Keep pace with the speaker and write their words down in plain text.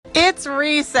It's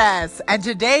recess, and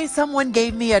today someone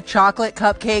gave me a chocolate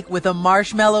cupcake with a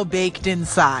marshmallow baked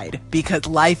inside, because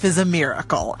life is a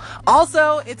miracle.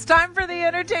 Also, it's time for the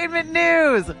entertainment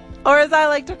news, or as I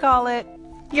like to call it,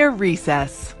 your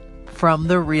recess from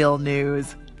the real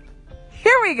news.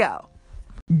 Here we go.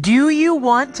 Do you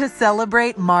want to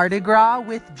celebrate Mardi Gras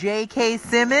with J.K.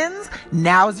 Simmons?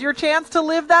 Now's your chance to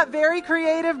live that very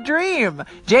creative dream.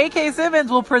 J.K.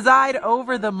 Simmons will preside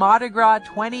over the Mardi Gras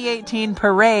 2018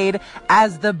 parade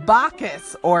as the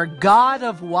Bacchus, or God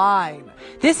of Wine.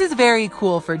 This is very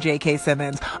cool for J.K.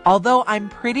 Simmons, although I'm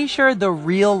pretty sure the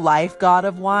real-life God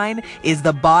of Wine is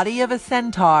the body of a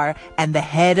centaur and the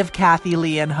head of Kathy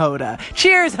Lee and Hoda.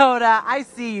 Cheers, Hoda! I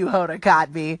see you, Hoda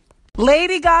Kotb.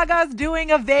 Lady Gaga's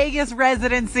doing a Vegas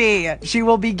residency. She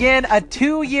will begin a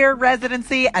 2-year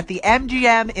residency at the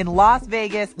MGM in Las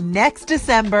Vegas next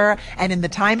December. And in the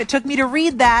time it took me to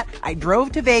read that, I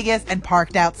drove to Vegas and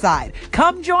parked outside.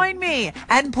 Come join me,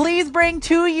 and please bring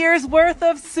 2 years worth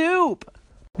of soup.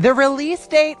 The release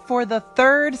date for the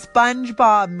third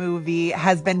SpongeBob movie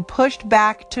has been pushed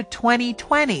back to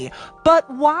 2020.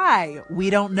 But why? We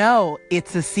don't know.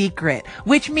 It's a secret.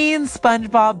 Which means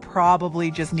SpongeBob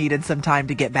probably just needed some time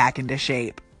to get back into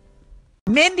shape.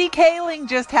 Mindy Kaling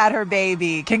just had her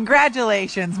baby.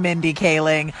 Congratulations, Mindy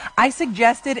Kaling. I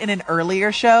suggested in an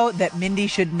earlier show that Mindy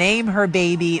should name her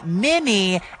baby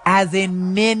Minnie, as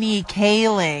in Minnie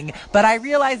Kaling, but I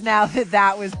realize now that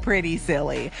that was pretty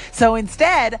silly. So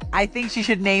instead, I think she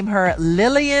should name her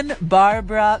Lillian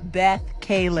Barbara Beth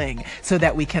Kaling, so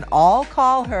that we can all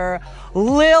call her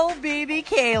Lil BB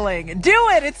Kaling. Do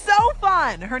it! It's so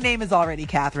fun! Her name is already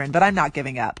Catherine, but I'm not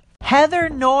giving up. Heather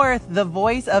North, the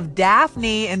voice of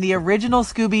Daphne in the original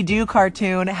Scooby-Doo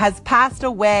cartoon, has passed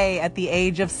away at the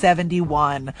age of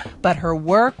 71, but her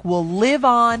work will live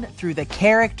on through the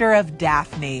character of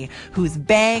Daphne, whose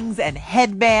bangs and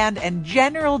headband and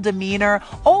general demeanor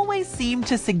always seemed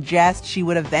to suggest she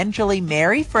would eventually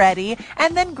marry Freddie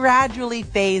and then gradually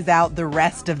phase out the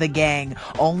rest of the gang,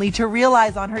 only to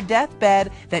realize on her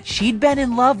deathbed that she'd been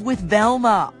in love with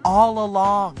Velma all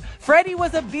along. Freddie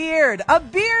was a beard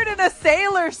in a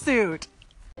sailor suit.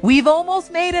 We've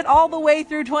almost made it all the way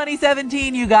through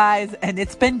 2017, you guys, and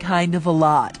it's been kind of a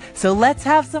lot. So let's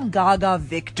have some Gaga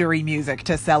victory music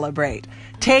to celebrate.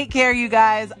 Take care, you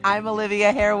guys. I'm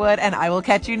Olivia Harewood, and I will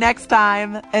catch you next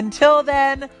time. Until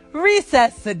then,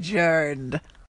 recess adjourned.